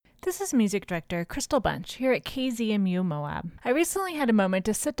This is music director Crystal Bunch here at KZMU Moab. I recently had a moment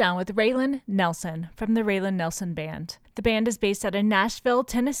to sit down with Raylan Nelson from the Raylan Nelson Band. The band is based out of Nashville,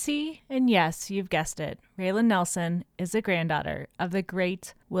 Tennessee, and yes, you've guessed it, Raylan Nelson is a granddaughter of the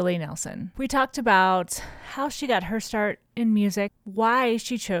great Willie Nelson. We talked about how she got her start in music, why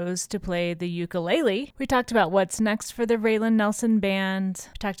she chose to play the ukulele. We talked about what's next for the Raylan Nelson Band.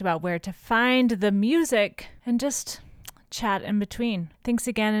 We talked about where to find the music and just chat in between. Thanks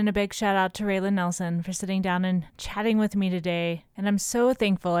again, and a big shout out to Raylan Nelson for sitting down and chatting with me today. And I'm so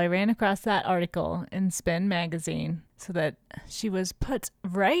thankful I ran across that article in Spin Magazine so that she was put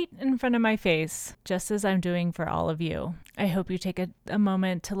right in front of my face, just as I'm doing for all of you. I hope you take a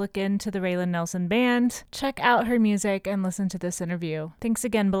moment to look into the Raylan Nelson Band, check out her music, and listen to this interview. Thanks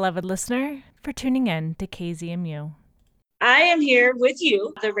again, beloved listener, for tuning in to KZMU. I am here with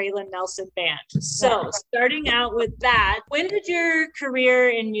you, the Raylan Nelson Band. So starting out with that, when did your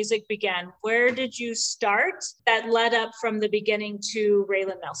career in music begin? Where did you start that led up from the beginning to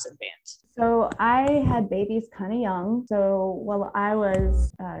Raylan Nelson Band? So I had babies kind of young. So while I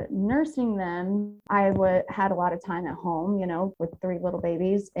was nursing them, I had a lot of time at home, with 3 little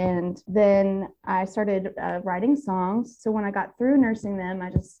babies. And then I started writing songs. So when I got through nursing them,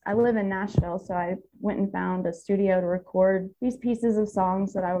 I live in Nashville. So I went and found a studio to record these pieces of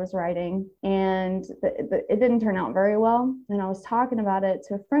songs that I was writing. And it didn't turn out very well. And I was talking about it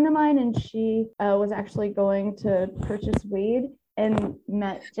to a friend of mine, and she was actually going to purchase weed and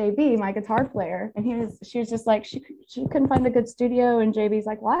met JB, my guitar player. And she was just like, she couldn't find a good studio. And JB's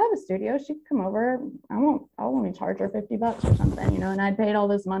like, well, I have a studio. She can come over. I'll only charge her $50 or something, and I'd paid all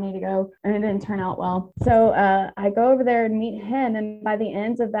this money to go, and it didn't turn out well. So I go over there and meet him. And by the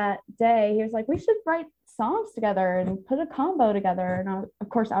end of that day, he was like, we should write songs together and put a combo together. And of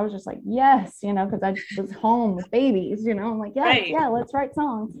course I was just like, yes, because I was home with babies, I'm like, yes, right. Yeah, let's write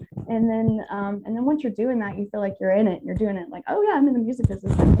songs. And then once you're doing that, you feel like you're in it. You're doing it like, oh yeah, I'm in the music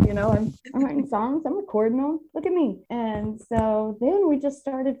business now, I'm writing songs, I'm recording them, look at me. And so then we just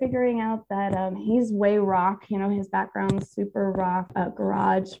started figuring out that he's way rock, his background is super rock,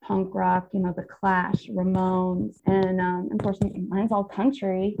 garage, punk rock, the Clash, Ramones, and of course mine's all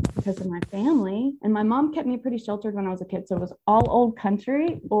country because of my family. And my mom kept me pretty sheltered when I was a kid, so it was all old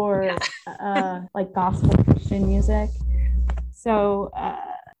country or like gospel Christian music. So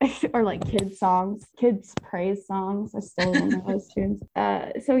or like kids praise songs. I still remember those tunes.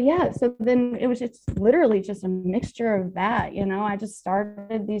 So then it was just literally just a mixture of that. I just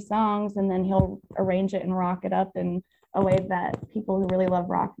started these songs, and then he'll arrange it and rock it up in a way that people who really love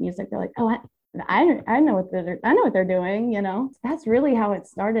rock music, they're like, oh, I know what they're doing, That's really how it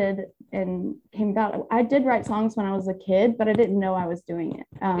started and came about. I did write songs when I was a kid, but I didn't know I was doing it.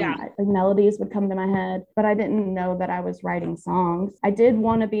 The melodies would come to my head, but I didn't know that I was writing songs. I did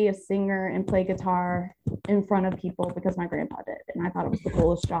want to be a singer and play guitar in front of people because my grandpa did, and I thought it was the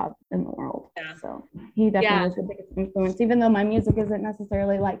coolest job in the world. Yeah. So he definitely was the biggest influence, even though my music isn't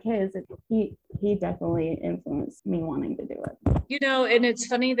necessarily like his. He definitely influenced me wanting to do it. And it's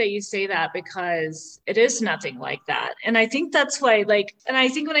funny that you say that because it is nothing like that. And I think that's why, and I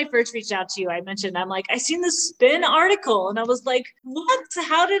think when I first reached out to you, I mentioned, I'm like, I seen this Spin article and I was like, what?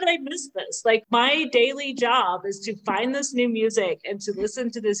 How did I miss this? Like, my daily job is to find this new music and to listen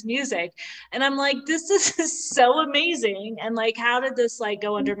to this music. And I'm like, this is so amazing. And how did this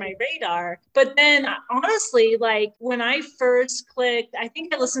go under my radar? But then honestly, when I first clicked, I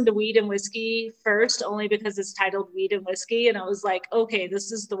think I listened to Weed and Whiskey first, only because it's titled Weed and Whiskey. And I was like, okay,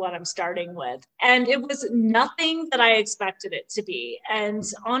 this is the one I'm starting with. And it was nothing that I expected it to be. And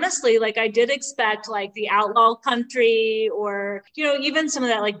honestly, I did expect the outlaw country or, even some of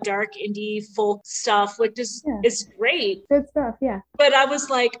that dark indie folk stuff, which is great. Good stuff. Yeah. But I was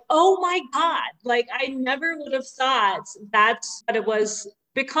like, oh my God, I never would have thought that's what it was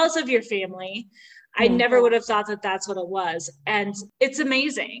because of your family. I never would have thought that that's what it was. And it's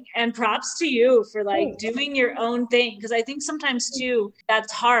amazing. And props to you for doing your own thing. Because I think sometimes too,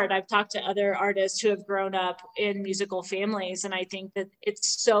 that's hard. I've talked to other artists who have grown up in musical families. And I think that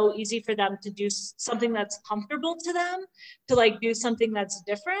it's so easy for them to do something that's comfortable to them, to do something that's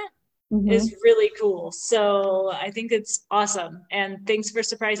different. Is really cool. So I think it's awesome. And thanks for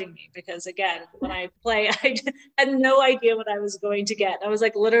surprising me, because again, when I play, I had no idea what I was going to get. I was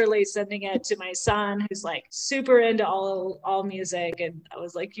literally sending it to my son, who's super into all music. And I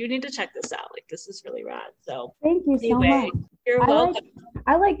was like, you need to check this out. This is really rad. So thank you so much. You're I like welcome.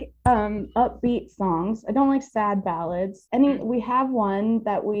 I like upbeat songs. I don't like sad ballads. We have one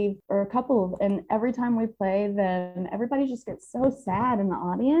that or a couple of, and every time we play them, everybody just gets so sad in the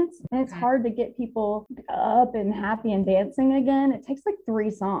audience, and it's hard to get people up and happy and dancing again. It takes like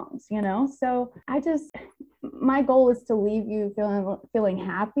 3 songs, you know. So my goal is to leave you feeling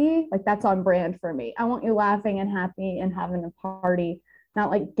happy. Like that's on brand for me. I want you laughing and happy and having a party, not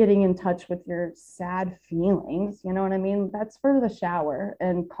like getting in touch with your sad feelings. You know what I mean? That's for the shower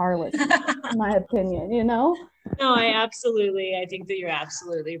and car listening, in my opinion, you know? No, I think that you're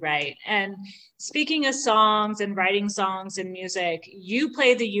absolutely right. And speaking of songs and writing songs and music, you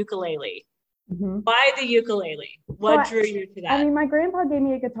play the ukulele. Mm-hmm. Why the ukulele? What drew you to that? I mean, my grandpa gave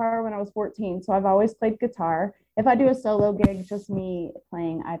me a guitar when I was 14, so I've always played guitar. If I do a solo gig, just me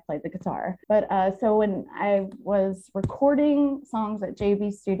playing, I play the guitar. But so when I was recording songs at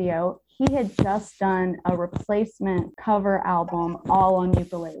JB Studio, he had just done a replacement cover album all on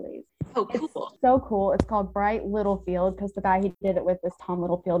ukuleles. Oh, cool. It's so cool. It's called Bright Littlefield because the guy he did it with is Tom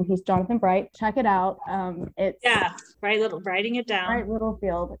Littlefield. He's Jonathan Bright. Check it out. Writing it down. Bright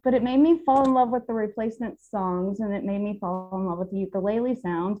Littlefield. But it made me fall in love with the replacement songs, and it made me fall in love with the ukulele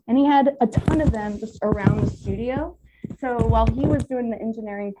sound. And he had a ton of them just around the studio. So while he was doing the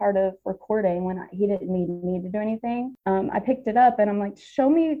engineering part of recording, when he didn't need me to do anything, I picked it up and I'm like, show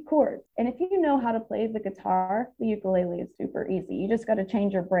me chords. And if you know how to play the guitar, the ukulele is super easy. You just got to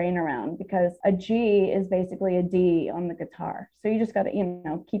change your brain around because a G is basically a D on the guitar. So you just got to,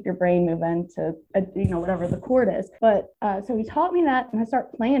 keep your brain moving to, whatever the chord is. But so he taught me that and I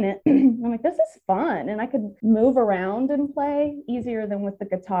start playing it. I'm like, this is fun. And I could move around and play easier than with the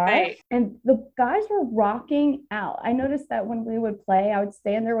guitar. Right. And the guys were rocking out. I noticed that when we would play, I would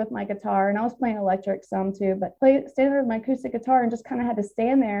stand there with my guitar, and I was playing electric some too, but stand there with my acoustic guitar and just kind of had to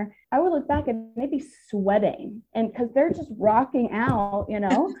stand there. I would look back and they'd be sweating, and because they're just rocking out, and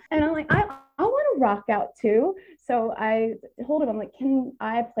I'm like, I want to rock out too. So I told him, I'm like, can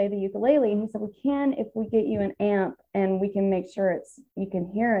I play the ukulele? And he said, we can if we get you an amp and we can make sure you can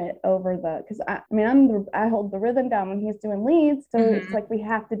hear it over because I hold the rhythm down when he's doing leads. So it's like, we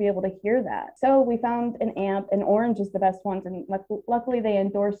have to be able to hear that. So we found an amp, and Orange is the best ones. And luckily they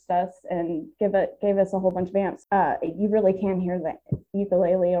endorsed us and gave us a whole bunch of amps. You really can hear the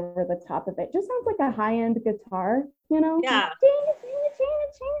ukulele over the top of it. Just sounds like a high-end guitar, Yeah.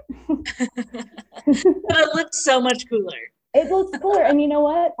 But it looks so much cooler. It looks cooler. And you know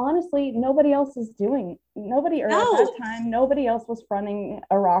what? Honestly, nobody else is at that time, nobody else was fronting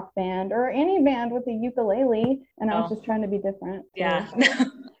a rock band or any band with a ukulele. And I was just trying to be different. Yeah.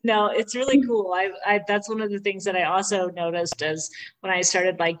 No, it's really cool. I that's one of the things that I also noticed as when I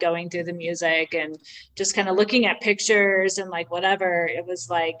started like going through the music and just kind of looking at pictures and like whatever, it was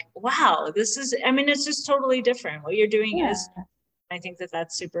like, wow, it's just totally different. What you're doing is, I think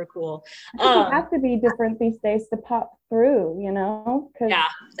that's super cool. You have to be different these days to pop through, Yeah,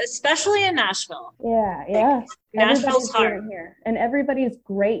 especially in Nashville. Yeah. Nashville's hard here, and everybody's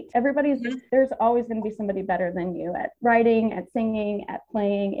great. There's always going to be somebody better than you at writing, at singing, at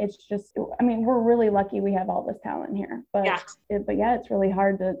playing. It's just, we're really lucky we have all this talent here. But it's really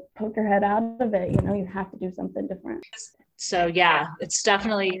hard to poke your head out of it. You have to do something different. So yeah, it's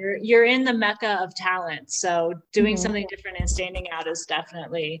definitely, you're in the mecca of talent. So doing something different and standing out is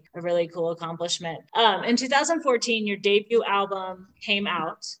definitely a really cool accomplishment. In 2014, your debut album came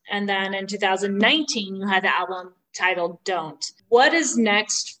out. And then in 2019, you had the album titled Don't. What is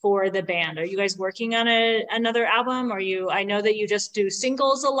next for the band? Are you guys working on another album? I know that you just do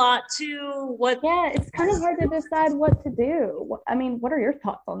singles a lot too. Yeah, it's kind of hard to decide what to do. What are your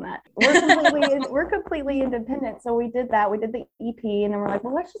thoughts on that? We're completely independent. So we did that. We did the EP, and then we're like,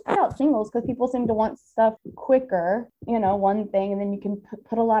 well, let's just put out singles because people seem to want stuff quicker, one thing, and then you can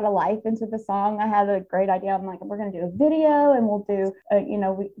put a lot of life into the song. I had a great idea. I'm like, we're going to do a video, and we'll do,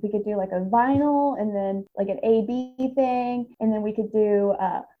 we could do like a vinyl and then like an A/B thing, and then we could do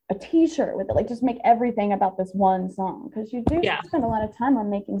a t-shirt with it, like just make everything about this one song, because you do spend a lot of time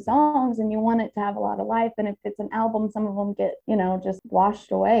on making songs and you want it to have a lot of life. And if it's an album, some of them get just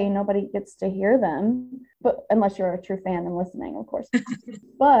washed away, nobody gets to hear them, but unless you're a true fan and listening, of course.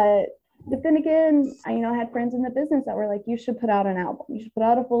 But then again, I had friends in the business that were like, you should put out an album. You should put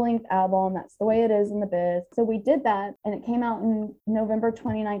out a full-length album. That's the way it is in the biz. So we did that, and it came out in November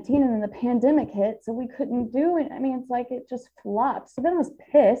 2019, and then the pandemic hit, so we couldn't do it. It's like it just flopped. So then I was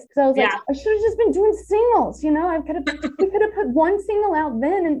pissed because I was like, I should have just been doing singles. We could have put one single out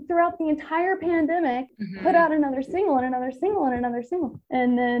then, and throughout the entire pandemic, put out another single and another single and another single,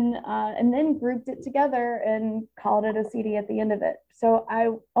 and then grouped it together and called it a CD at the end of it. So I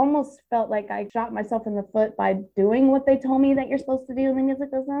almost felt like I shot myself in the foot by doing what they told me that you're supposed to do in the music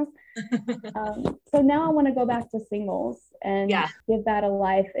business. So now I want to go back to singles and give that a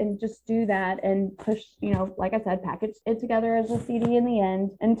life and just do that and push, like I said, package it together as a CD in the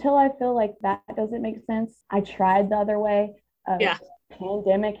end until I feel like that doesn't make sense. I tried the other way.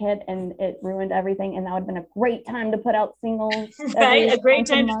 Pandemic hit and it ruined everything, and that would have been a great time to put out singles. Right, a great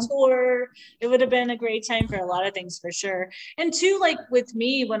time to tour. It would have been a great time for a lot of things for sure. And too, like with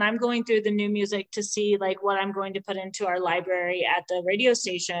me, when I'm going through the new music to see like what I'm going to put into our library at the radio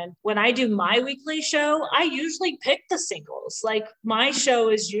station, when I do my weekly show, I usually pick the singles. Like my show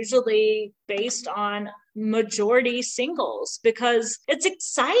is usually based on majority singles because it's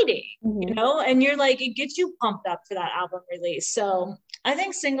exciting, and you're like, it gets you pumped up for that album release. So I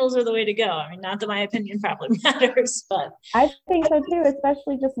think singles are the way to go. I mean, not that my opinion probably matters, but I think so too,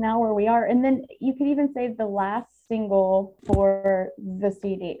 especially just now where we are. And then you could even say the last single for the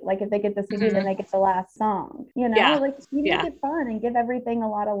CD. Like if they get the CD, then they get the last song, like you make it fun and give everything a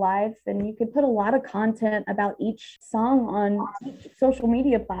lot of life. And you could put a lot of content about each song on each social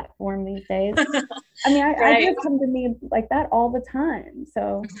media platform these days. I mean, I just come to me like that all the time.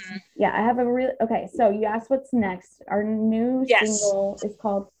 So I have okay. So you asked what's next. Our new single is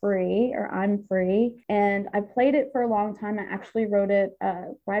called Free, or I'm Free. And I played it for a long time. I actually wrote it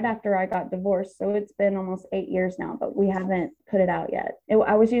right after I got divorced. So it's been almost 8 years now, but we haven't put it out yet.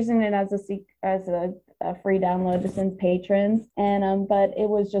 I was using it as a free download to send patrons, and but it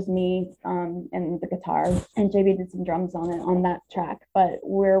was just me and the guitar, and JB did some drums on that track. But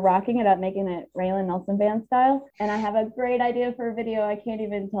we're rocking it up, making it Raylan Nelson Band style, and I have a great idea for a video. I can't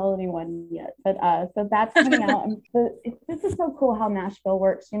even tell anyone yet, but so that's coming out. And this is so cool how Nashville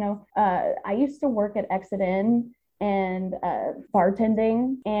works. I used to work at Exit Inn and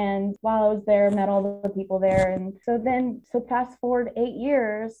bartending, and while I was there, met all the people there. And so fast forward 8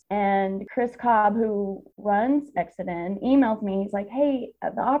 years, and Chris Cobb, who runs Exit Inn, emails me. He's like, hey,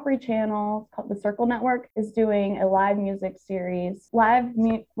 the Opry channel called the Circle Network is doing a live music venue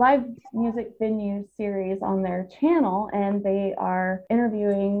series on their channel, and they are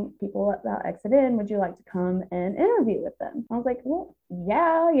interviewing people about Exit Inn. Would you like to come and interview with them? I was like, well,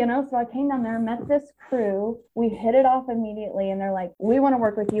 yeah, so I came down there, met this crew. We hit it off immediately, and they're like, we want to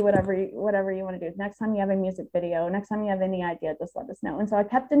work with you, whatever you want to do. Next time you have a music video, next time you have any idea, just let us know. And so I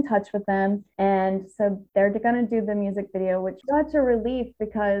kept in touch with them, and so they're going to do the music video, which is such a relief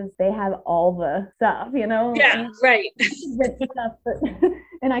because they have all the stuff,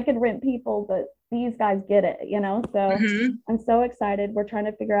 and I could rent people, but these guys get it, so I'm so excited. We're trying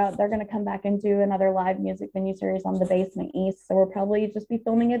to figure out, they're going to come back and do another live music venue series on the Basement East, so we'll probably just be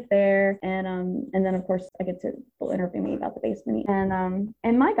filming it there, and then of course they'll interview me about the Basement East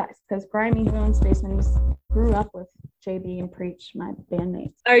and my guys, because Grimy, who owns Basement East, grew up with JB and Preach, my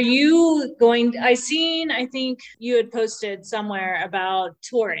bandmates. Are you going? I think you had posted somewhere about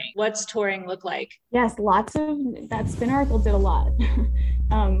touring. What's touring look like? Yes, lots of that. Spin Article did a lot.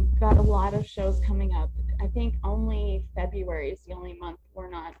 Got a lot of shows coming up. I think only February is the only month we're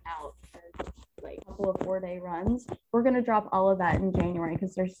not out for like a couple of 4-day runs. We're going to drop all of that in January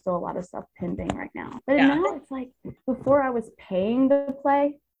because there's still a lot of stuff pending right now. But now it's like, before I was paying to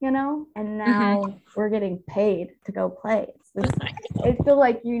play, and now we're getting paid to go play. I feel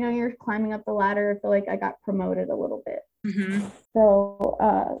like, you're climbing up the ladder. I feel like I got promoted a little bit. So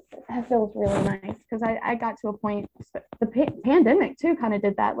that feels really nice because I got to a point, the pandemic too kind of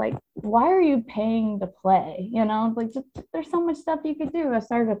did that. Like, why are you paying to play? Like, just, there's so much stuff you could do. I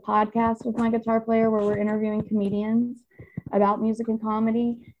started a podcast with my guitar player where we're interviewing comedians about music and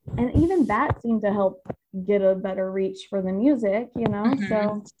comedy. And even that seemed to help get a better reach for the music,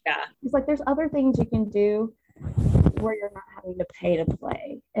 So it's like, there's other things you can do where you're not having to pay to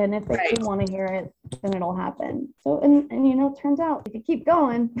play. And if they do want to hear it, then it'll happen. So, and it turns out if you keep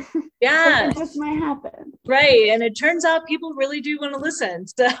going, it just might happen. Right. And it turns out people really do want to listen.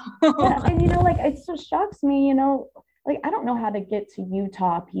 So and it just shocks me, like, I don't know how to get to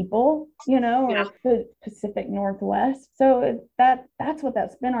Utah people, or the Pacific Northwest. So that's what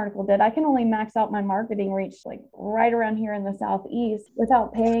that Spin Article did. I can only max out my marketing reach like right around here in the Southeast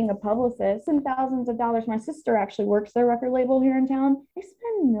without paying a publicist and thousands of dollars. My sister actually works their record label here in town. They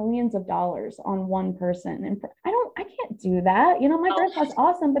spend millions of dollars on one person. And I can't do that. My grandpa's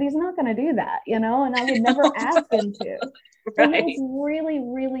awesome, but he's not going to do that, and I would never ask him to. And it was really,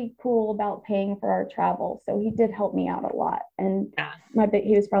 really cool about paying for our travel. So he did help me out a lot. And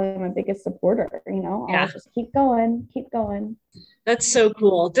he was probably my biggest supporter, I was just keep going. That's so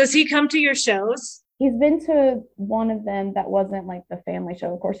cool. Does he come to your shows? He's been to one of them that wasn't like the family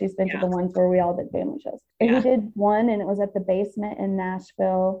show. Of course, he's been to Yeah. the ones where we all did family shows. But Yeah. he did one, and it was at the Basement in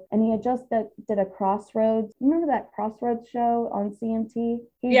Nashville. And he had just did a Crossroads. Remember that Crossroads show on CMT?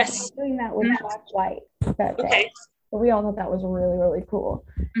 He's Yes. doing that with Jack White that day. Okay. So we all thought that was really, really cool.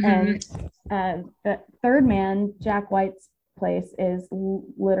 Mhm. And the Third Man, Jack White's place, is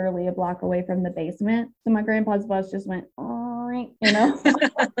literally a block away from the Basement. So my grandpa's bus just went, you know,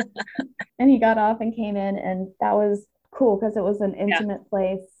 and he got off and came in, and that was cool because it was an intimate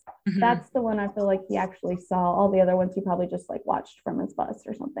place. Mhm. That's the one I feel like he actually saw. All the other ones he probably just like watched from his bus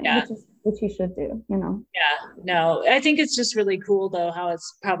or something, Yeah. which he should do, you know. Yeah, no, I think it's just really cool though how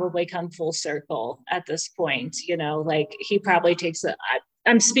it's probably come full circle at this point. You know, like he probably takes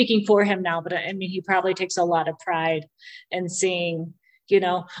I'm speaking for him now, but I mean he probably takes a lot of pride in seeing, you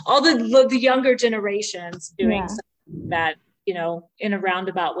know, all the younger generations doing Yeah. something that, you know, in a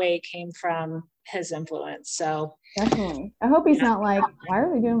roundabout way came from his influence. So Definitely. I hope he's not like, why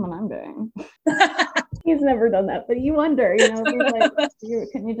are they doing what I'm doing? He's never done that, but you wonder, you know, he's like,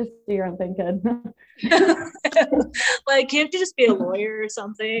 can you just do your own thing, kid? like, can't you just be a lawyer or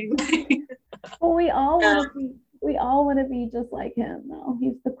something? Well, we all want to be just like him, though.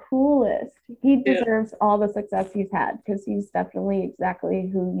 He's the coolest. He deserves all the success he's had because he's definitely exactly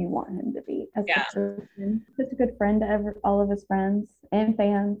who you want him to be as a person. Such a good friend to all of his friends and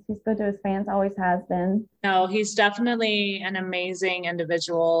fans. He's good to his fans, always has been. No, he's definitely an amazing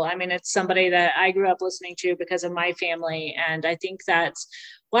individual. I mean, it's somebody that I grew up listening to because of my family. And I think that's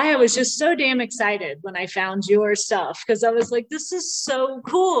why I was just so damn excited when I found your stuff, because I was like, this is so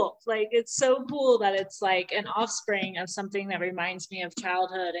cool. Like, it's so cool that it's like an offspring of something that reminds me of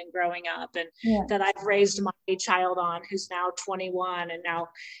childhood and growing up, and that I've raised my child on, who's now 21. And now,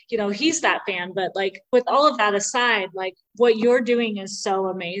 you know, he's that fan. But like, with all of that aside, like what you're doing is so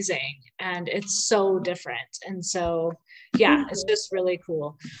amazing and it's so different. And so, yeah, it's just really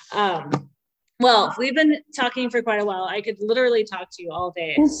cool. Well, we've been talking for quite a while. I could literally talk to you all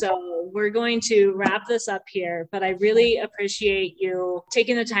day. So we're going to wrap this up here, but I really appreciate you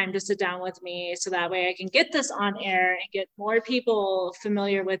taking the time to sit down with me so that way I can get this on air and get more people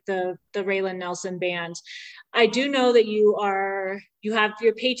familiar with the Raylan Nelson Band. I do know that you have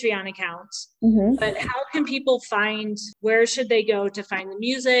your Patreon account, but how can people where should they go to find the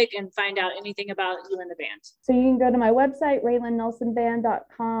music and find out anything about you and the band? So you can go to my website,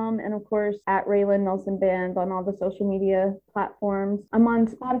 RaylanNelsonBand.com, and of course at Raylan Nelson Band on all the social media platforms. I'm on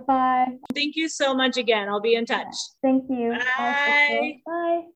Spotify. Thank you so much again. I'll be in touch. Thank you. Bye. Bye.